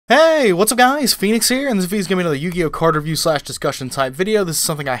Hey, what's up guys? Phoenix here, and this video is going to be another Yu-Gi-Oh! Card review / discussion type video. This is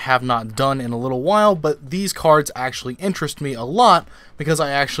something I have not done in a little while, but these cards actually interest me a lot because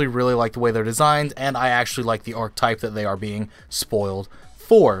I actually really like the way they're designed, and I actually like the archetype that they are being spoiled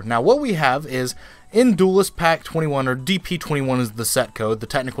for. Now what we have is, in Duelist Pack 21, or DP21 is the set code, the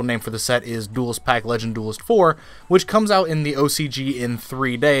technical name for the set is Duelist Pack Legend Duelist 4, which comes out in the OCG in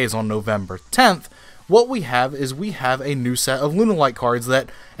 3 days on November 10th. What we have is a new set of LUNALIGHT cards that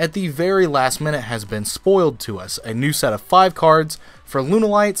at the very last minute has been spoiled to us. A new set of 5 cards for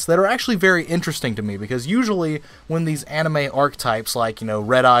LUNALIGHTs that are actually very interesting to me, because usually when these anime archetypes like,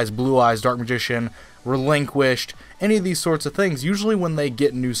 Red Eyes, Blue Eyes, Dark Magician, Relinquished, any of these sorts of things, usually when they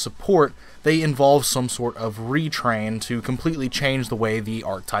get new support, they involve some sort of retrain to completely change the way the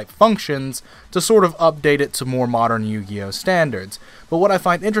archetype functions to sort of update it to more modern Yu-Gi-Oh! Standards. But what I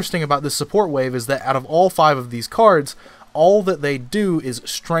find interesting about this support wave is that out of all 5 of these cards, all that they do is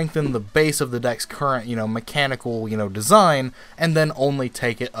strengthen the base of the deck's current, mechanical, design, and then only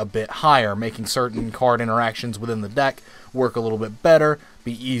take it a bit higher, making certain card interactions within the deck work a little bit better,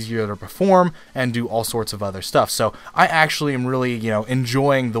 be easier to perform, and do all sorts of other stuff. So I actually am really,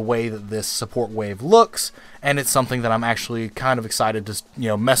 enjoying the way that this support wave looks, and it's something that I'm actually kind of excited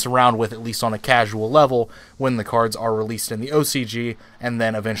to, mess around with, at least on a casual level, when the cards are released in the OCG, and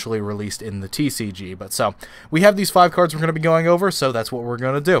then eventually released in the TCG. But so, we have these 5 cards we're going to be going over, so that's what we're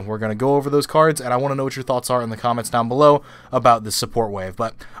going to do. We're going to go over those cards, and I want to know what your thoughts are in the comments down below about this support wave.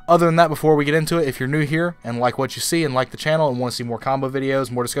 But other than that, before we get into it, if you're new here, and like what you see, and like the channel, and want to see more combo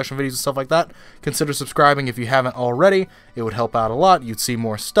videos, more discussion videos, and stuff like that, consider subscribing if you haven't already. It would help out a lot. You'd see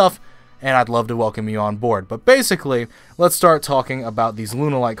more stuff, and I'd love to welcome you on board. But basically, let's start talking about these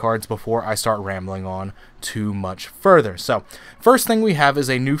LUNALIGHT cards before I start rambling on too much further. So, first thing we have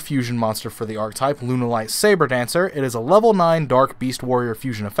is a new fusion monster for the archetype, LUNALIGHT Saber Dancer. It is a level 9 Dark Beast Warrior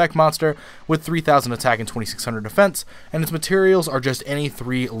fusion effect monster with 3000 attack and 2600 defense, and its materials are just any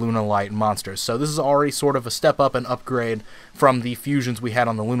 3 LUNALIGHT monsters. So this is already sort of a step up and upgrade from the fusions we had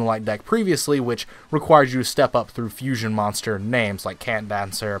on the LUNALIGHT deck previously, which requires you to step up through fusion monster names like Cat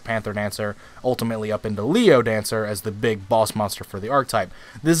Dancer, Panther Dancer, ultimately up into Leo Dancer as the big boss monster for the archetype.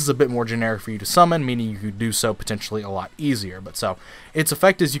 This is a bit more generic for you to summon, meaning you could do so potentially a lot easier. But so, its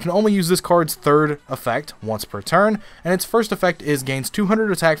effect is you can only use this card's 3rd effect once per turn, and its 1st effect is gains 200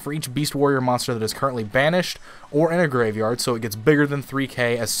 attack for each Beast Warrior monster that is currently banished or in a graveyard, so it gets bigger than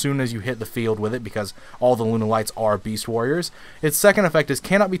 3k as soon as you hit the field with it, because all the LUNALIGHTs are Beast Warriors. Its 2nd effect is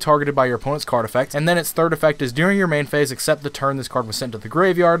cannot be targeted by your opponent's card effect, and then its 3rd effect is during your main phase, except the turn this card was sent to the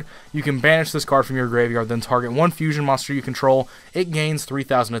graveyard, you can banish this card from your graveyard, then target 1 fusion monster you control. It gains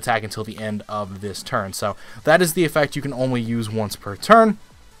 3000 attack until the end of this turn. So that is the effect you can only use once per turn.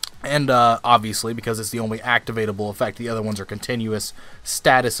 And obviously, because it's the only activatable effect, the other ones are continuous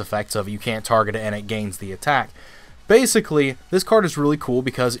status effects of you can't target it and it gains the attack. Basically, this card is really cool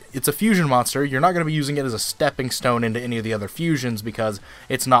because it's a fusion monster. You're not going to be using it as a stepping stone into any of the other fusions because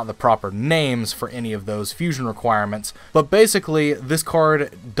it's not the proper names for any of those fusion requirements. But basically, this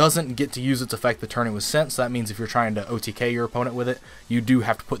card doesn't get to use its effect the turn it was sent, so that means if you're trying to OTK your opponent with it, you do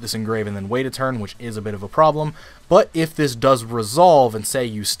have to put this in grave and then wait a turn, which is a bit of a problem. But if this does resolve, and say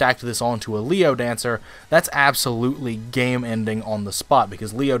you stacked this onto a Leo Dancer, that's absolutely game ending on the spot,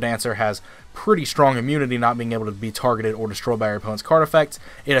 because Leo Dancer has pretty strong immunity, not being able to be targeted or destroyed by your opponent's card effects.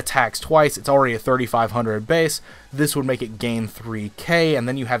 It attacks twice. It's already a 3500 base. This would make it gain 3k, and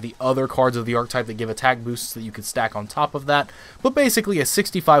then you have the other cards of the archetype that give attack boosts that you could stack on top of that. But basically a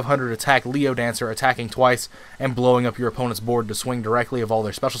 6500 attack Leo Dancer attacking twice and blowing up your opponent's board to swing directly of all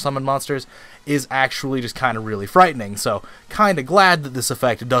their special summon monsters is actually just kind of really frightening. So kind of glad that this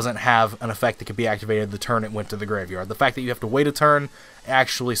effect doesn't have an effect that could be activated the turn it went to the graveyard. The fact that you have to wait a turn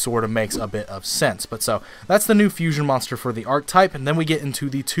actually sort of makes a bit of sense. But so that's the new fusion monster for the archetype, and then we get into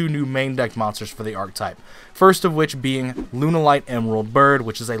the 2 new main deck monsters for the archetype. First of which being LUNALIGHT Emerald Bird,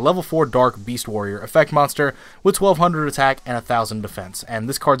 which is a level 4 Dark Beast Warrior effect monster with 1200 attack and 1000 defense. And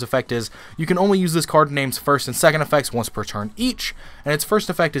this card's effect is you can only use this card name's 1st and 2nd effects once per turn each, and its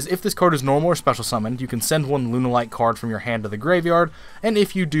 1st effect is if this card is normal or special summoned, you can send 1 LUNALIGHT card from your hand to the graveyard, and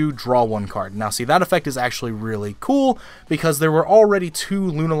if you do, draw 1 card. Now see, that effect is actually really cool because there were already 2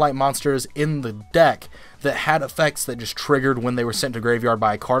 LUNALIGHT monsters in the deck that had effects that just triggered when they were sent to graveyard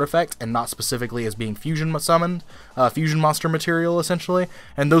by a card effect, and not specifically as being fusion summoned, fusion monster material essentially,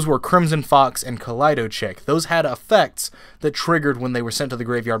 and those were Crimson Fox and Kaleido Chick. Those had effects that triggered when they were sent to the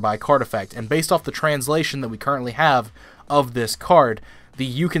graveyard by a card effect, and based off the translation that we currently have of this card, the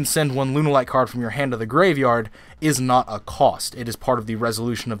you can send one LUNALIGHT card from your hand to the graveyard is not a cost. It is part of the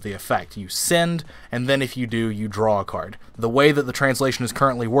resolution of the effect. You send, and then if you do, you draw a card. The way that the translation is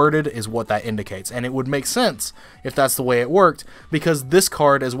currently worded is what that indicates, and it would make sense if that's the way it worked, because this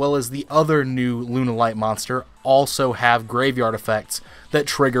card, as well as the other new LUNALIGHT monster, also have graveyard effects that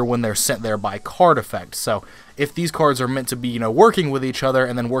trigger when they're sent there by card effect. So if these cards are meant to be, working with each other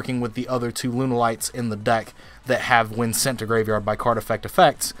and then working with the other two LUNALIGHTs in the deck that have when sent to graveyard by card effect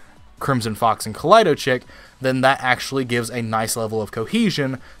effects, Crimson Fox and Kaleido Chick, then that actually gives a nice level of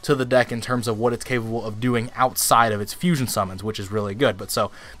cohesion to the deck in terms of what it's capable of doing outside of its fusion summons, which is really good. But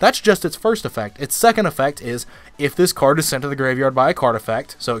so that's just its first effect. Its second effect is if this card is sent to the graveyard by a card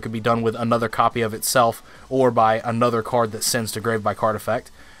effect, so it could be done with another copy of itself or by another card that sends to grave by card effect,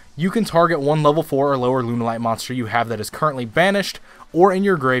 you can target one level 4 or lower LUNALIGHT monster you have that is currently banished or in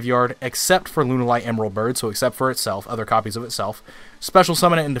your graveyard, except for LUNALIGHT Emerald Bird, so except for itself, other copies of itself. Special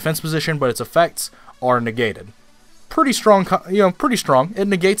summon it in defense position, but its effects are negated. Pretty strong, pretty strong. It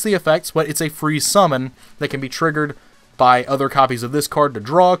negates the effects, but it's a free summon that can be triggered by other copies of this card to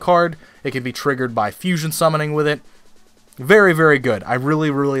draw a card. It can be triggered by fusion summoning with it. Very, very good. I really,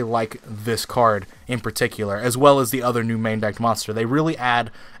 really like this card in particular, as well as the other new main deck monster. They really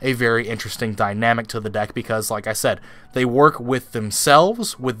add a very interesting dynamic to the deck because, like I said, they work with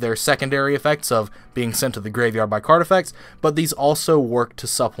themselves, with their secondary effects of being sent to the graveyard by card effects, but these also work to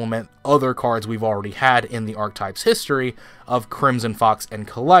supplement other cards we've already had in the archetype's history of Crimson Fox and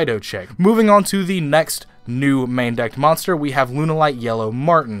Kaleido Chick. Moving on to the next new main decked monster, we have LUNALIGHT Yellow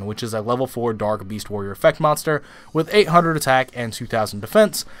Marten, which is a level 4 Dark Beast Warrior effect monster with 800 attack and 2000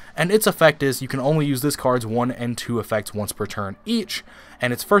 defense, and its effect is you can only use this card's 1 and 2 effects once per turn each,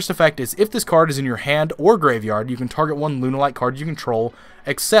 and its first effect is if this card is in your hand or graveyard, you can target one LUNALIGHT card you control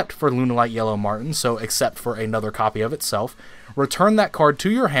except for LUNALIGHT Yellow Marten, so except for another copy of itself. Return that card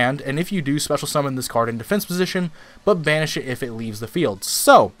to your hand, and if you do, special summon this card in defense position, but banish it if it leaves the field.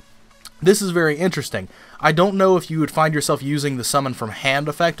 So this is very interesting. I don't know if you would find yourself using the summon from hand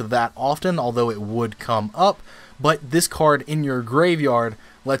effect that often, although it would come up, but this card in your graveyard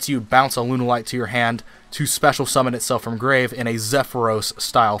lets you bounce a LUNALIGHT to your hand to special summon itself from grave in a Zephyros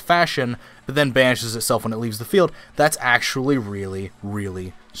style fashion, but then banishes itself when it leaves the field. That's actually really,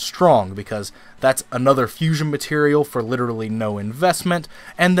 really strong, because that's another fusion material for literally no investment,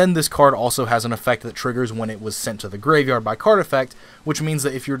 and then this card also has an effect that triggers when it was sent to the graveyard by card effect, which means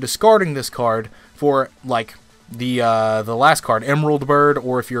that if you're discarding this card for, like, the last card, Emerald Bird,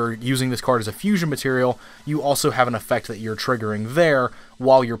 or if you're using this card as a fusion material, you also have an effect that you're triggering there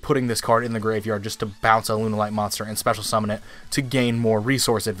while you're putting this card in the graveyard just to bounce a LUNALIGHT monster and special summon it to gain more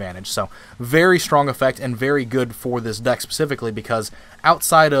resource advantage. So very strong effect and very good for this deck specifically, because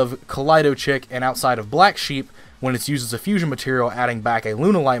outside of Kaleido Chick and outside of Black Sheep, when it's used as a fusion material adding back a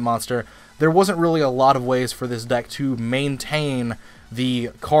LUNALIGHT monster, there wasn't really a lot of ways for this deck to maintain the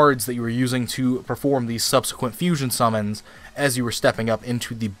cards that you were using to perform these subsequent fusion summons as you were stepping up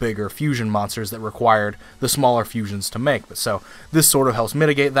into the bigger fusion monsters that required the smaller fusions to make. But so this sort of helps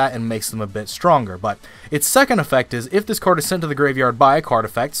mitigate that and makes them a bit stronger. But its second effect is if this card is sent to the graveyard by a card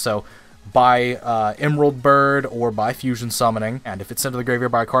effect, so by Emerald Bird or by fusion summoning, and if it's sent to the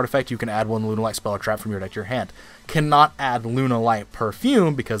graveyard by a card effect, you can add one LUNALIGHT spell or trap from your deck to your hand. Cannot add LUNALIGHT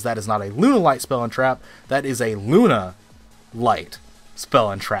Perfume because that is not a LUNALIGHT spell and trap, that is a LUNALIGHT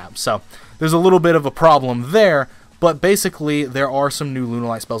spell and trap. So there's a little bit of a problem there, but basically there are some new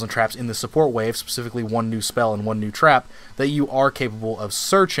LUNALIGHT spells and traps in the support wave, specifically one new spell and one new trap that you are capable of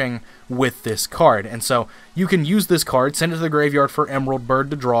searching with this card. And so you can use this card, send it to the graveyard for Emerald Bird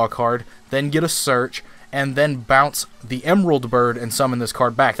to draw a card, then get a search, and then bounce the Emerald Bird and summon this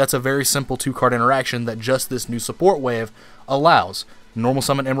card back. That's a very simple 2-card interaction that just this new support wave allows. Normal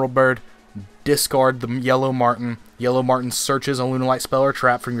summon Emerald Bird, discard the Yellow Marten. Yellow Marten searches a LUNALIGHT spell or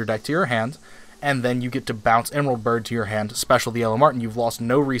trap from your deck to your hand, and then you get to bounce Emerald Bird to your hand, special the Yellow Marten. You've lost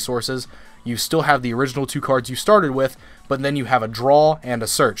no resources. You still have the original 2 cards you started with, but then you have a draw and a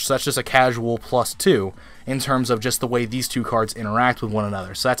search. So that's just a casual +2 in terms of just the way these 2 cards interact with one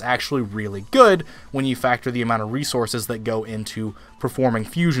another. So that's actually really good when you factor the amount of resources that go into performing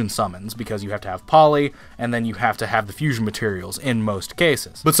fusion summons, because you have to have poly, and then you have to have the fusion materials in most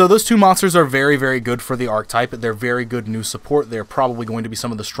cases. But so those 2 monsters are very, very good for the archetype. They're very good new support. They're probably going to be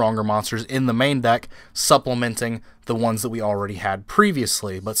some of the stronger monsters in the main deck, supplementing the ones that we already had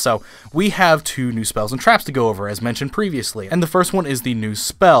previously. But so we have 2 new spells and traps to go over, as mentioned previously. And the first one is the new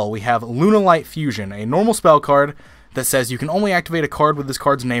spell. We have LUNALIGHT Fusion, a normal spell card that says you can only activate a card with this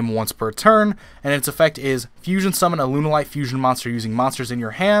card's name once per turn, and its effect is fusion summon a LUNALIGHT fusion monster using monsters in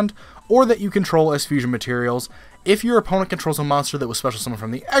your hand, or that you control as fusion materials. If your opponent controls a monster that was special summoned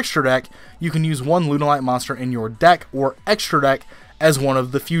from the extra deck, you can use one LUNALIGHT monster in your deck or extra deck as one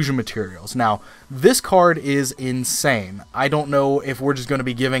of the fusion materials. Now, this card is insane. I don't know if we're just going to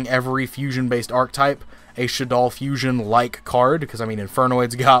be giving every fusion-based archetype a Shaddoll Fusion-like card, because, I mean,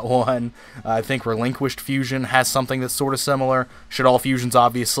 Infernoid's got one. I think Relinquished Fusion has something that's sort of similar. Shaddoll Fusion's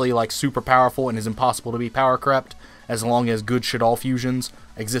obviously, like, super powerful and is impossible to be power crept, as long as good Shaddoll Fusions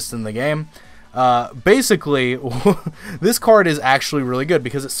exist in the game. Basically, this card is actually really good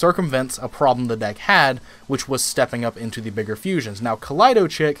because it circumvents a problem the deck had, which was stepping up into the bigger fusions. Now, Kaleido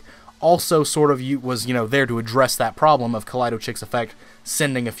Chick also sort of was, there to address that problem of Kaleido Chick's effect,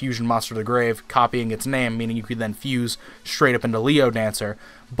 sending a fusion monster to the grave, copying its name, meaning you could then fuse straight up into Leo Dancer.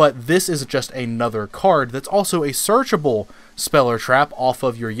 But this is just another card that's also a searchable Speller Trap off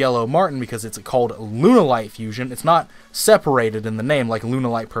of your Yellow Martin because it's called LUNALIGHT Fusion. It's not separated in the name like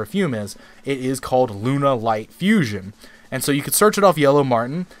LUNALIGHT Perfume is. It is called LUNALIGHT Fusion. And so you could search it off Yellow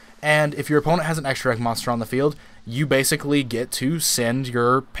Martin, and if your opponent has an extra deck monster on the field, you basically get to send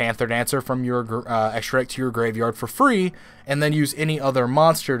your Panther Dancer from your extra deck to your graveyard for free, and then use any other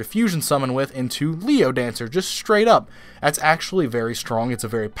monster to fusion summon with into Leo Dancer, just straight up. That's actually very strong. It's a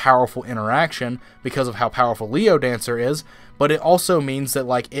very powerful interaction because of how powerful Leo Dancer is, but it also means that,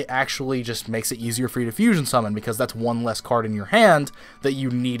 like, it actually just makes it easier for you to fusion summon because that's one less card in your hand that you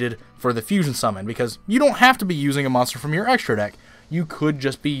needed for the fusion summon, because you don't have to be using a monster from your extra deck. You could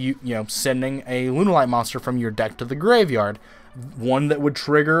just be, sending a LUNALIGHT monster from your deck to the graveyard. One that would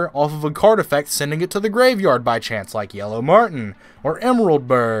trigger off of a card effect, sending it to the graveyard by chance, like Yellow Martin, or Emerald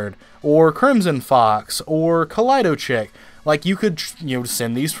Bird, or Crimson Fox, or Kaleido Chick. Like, you could,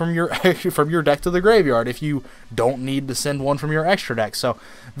 send these from your from your deck to the graveyard if you don't need to send one from your extra deck. So,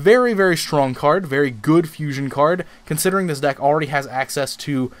 very, very strong card, very good fusion card, considering this deck already has access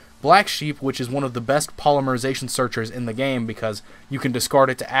to Black Sheep, which is one of the best polymerization searchers in the game because you can discard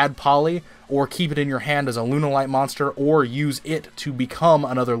it to add poly, or keep it in your hand as a LUNALIGHT monster, or use it to become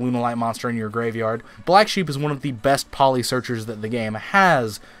another LUNALIGHT monster in your graveyard. Black Sheep is one of the best poly searchers that the game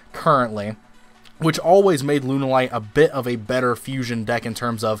has currently, which always made LUNALIGHT a bit of a better fusion deck in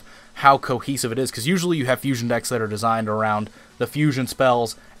terms of how cohesive it is, because usually you have fusion decks that are designed around the fusion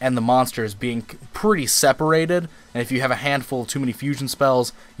spells and the monsters being pretty separated, and if you have a handful of too many fusion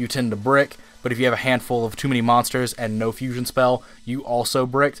spells, you tend to brick, but if you have a handful of too many monsters and no fusion spell, you also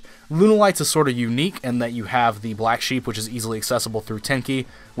bricked. LUNALIGHT's is sort of unique in that you have the Black Sheep, which is easily accessible through Tenki,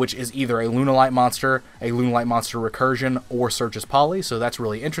 which is either a LUNALIGHT monster recursion, or searches poly, so that's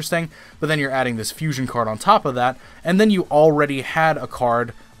really interesting. But then you're adding this fusion card on top of that, and then you already had a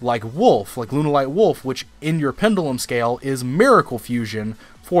card like Wolf, like LUNALIGHT Wolf, which in your Pendulum scale is Miracle Fusion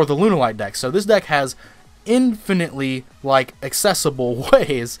for the LUNALIGHT deck. So this deck has infinitely, accessible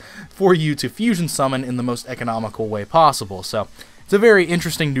ways for you to fusion summon in the most economical way possible. So it's a very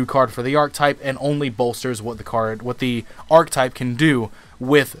interesting new card for the archetype, and only bolsters what the archetype can do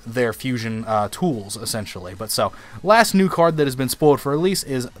with their fusion tools, essentially. But so, last new card that has been spoiled for release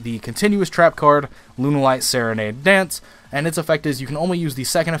is the continuous trap card, LUNALIGHT Serenade Dance, and its effect is you can only use the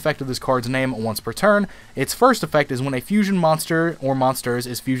second effect of this card's name once per turn. Its first effect is when a fusion monster or monsters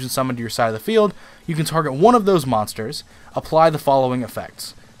is fusion summoned to your side of the field, you can target one of those monsters, apply the following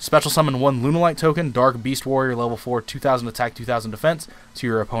effects. Special summon one LUNALIGHT token, Dark Beast Warrior, level 4, 2000 attack, 2000 defense, to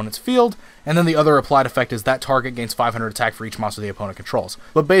your opponent's field, and then the other applied effect is that target gains 500 attack for each monster the opponent controls.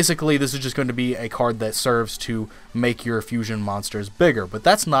 But basically, this is just going to be a card that serves to make your fusion monsters bigger, but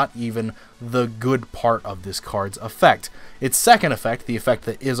that's not even the good part of this card's effect. Its second effect, the effect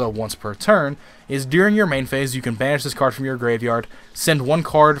that is a once per turn, is during your main phase, you can banish this card from your graveyard, send one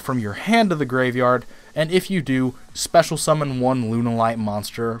card from your hand to the graveyard, and if you do, special summon one LUNALIGHT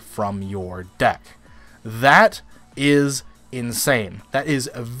monster from your deck. That is insane. That is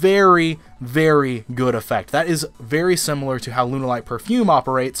a very, very good effect. That is very similar to how LUNALIGHT Perfume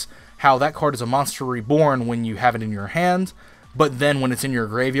operates, how that card is a monster reborn when you have it in your hand, but then when it's in your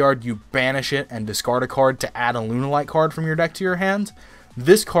graveyard, you banish it and discard a card to add a LUNALIGHT card from your deck to your hand.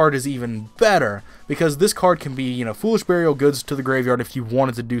 This card is even better, because this card can be, Foolish Burial Goods to the graveyard if you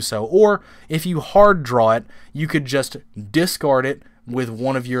wanted to do so, or if you hard draw it, you could just discard it with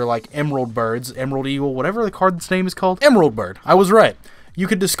one of your, Emerald Birds, Emerald Eagle, whatever the card's name is called. Emerald Bird. I was right. You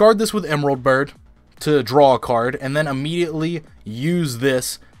could discard this with Emerald Bird to draw a card, and then immediately use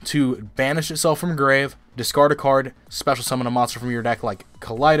this to banish itself from grave, discard a card, special summon a monster from your deck like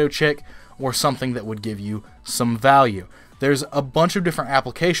Kaleido Chick, or something that would give you some value. there's a bunch of different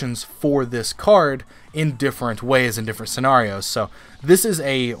applications for this card in different ways, in different scenarios. So this is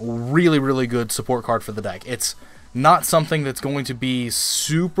a really, really good support card for the deck. It's not something that's going to be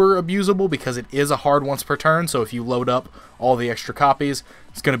super abusable because it is a hard once per turn, so if you load up all the extra copies,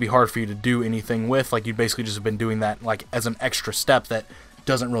 it's going to be hard for you to do anything with. Like, you've basically just been doing that like as an extra step that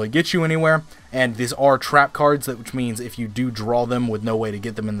doesn't really get you anywhere. And these are trap cards, which means if you do draw them with no way to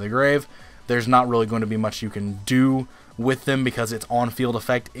get them in the grave, there's not really going to be much you can do with them, because its on-field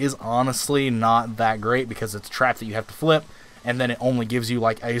effect is honestly not that great, because it's a trap that you have to flip, and then it only gives you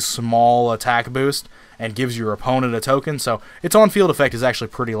like a small attack boost and gives your opponent a token. So its on-field effect is actually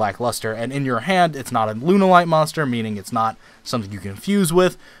pretty lackluster, and in your hand it's not a LUNALIGHT monster, meaning it's not something you can fuse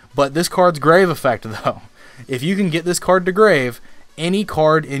with. But this card's grave effect, though, if you can get this card to grave, any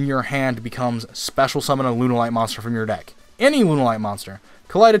card in your hand becomes special summon a LUNALIGHT monster from your deck. Any LUNALIGHT monster.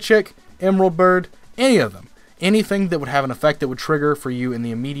 Kaleidochick, Emerald Bird, any of them. Anything that would have an effect that would trigger for you in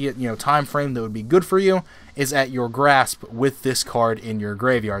the immediate, time frame that would be good for you is at your grasp with this card in your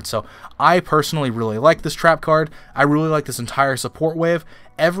graveyard. So I personally really like this trap card. I really like this entire support wave.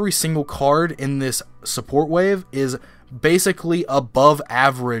 Every single card in this support wave is basically above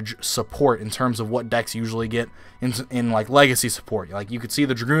average support in terms of what decks usually get in like legacy support. Like, you could see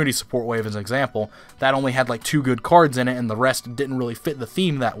the Dragoonity support wave as an example. That only had like 2 good cards in it, and the rest didn't really fit the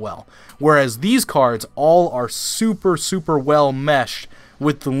theme that well. Whereas these cards all are super, super well meshed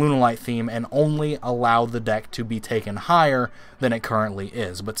with the LUNALIGHT theme and only allow the deck to be taken higher than it currently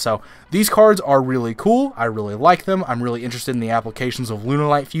is. But so these cards are really cool. I really like them. I'm really interested in the applications of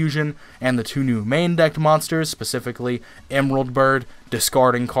LUNALIGHT Fusion and the 2 new main decked monsters, specifically Emerald Bird,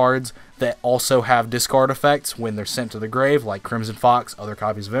 discarding cards that also have discard effects when they're sent to the grave, like Crimson Fox, other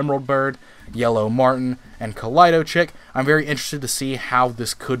copies of Emerald Bird, Yellow Martin, and Kaleidochick. I'm very interested to see how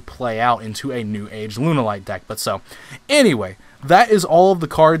this could play out into a new age LUNALIGHT deck. But so, anyway, that is all of the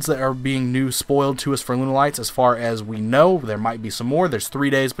cards that are being new spoiled to us for LUNALIGHTs as far as we know. There might be some more. There's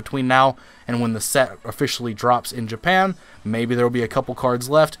 3 days between now and when the set officially drops in Japan. Maybe there will be a couple cards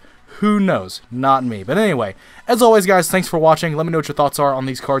left. Who knows? Not me. But anyway, as always, guys, thanks for watching. Let me know what your thoughts are on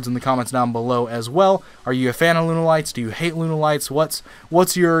these cards in the comments down below as well. Are you a fan of LUNALIGHTs? Do you hate LUNALIGHTs?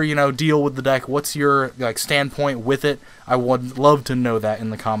 What's your, deal with the deck? What's your, standpoint with it? I would love to know that in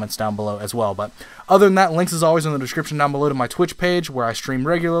the comments down below as well. But other than that, links as always in the description down below to my Twitch page where I stream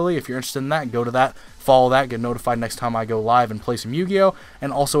regularly. If you're interested in that, go to that. Follow that, get notified next time I go live and play some Yu-Gi-Oh!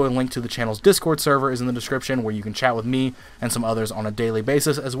 And also a link to the channel's Discord server is in the description, where you can chat with me and some others on a daily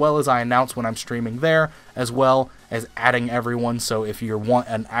basis, as well as I announce when I'm streaming there, as well as adding everyone. So if you want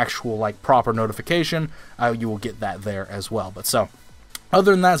an actual proper notification, you will get that there as well. But so, other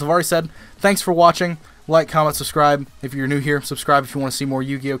than that, as I've already said, thanks for watching. Like, comment, subscribe. If you're new here, subscribe if you want to see more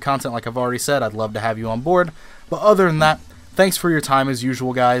Yu-Gi-Oh! Content. Like I've already said, I'd love to have you on board. But other than that, thanks for your time as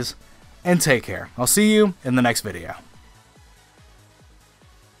usual, guys. And take care. I'll see you in the next video.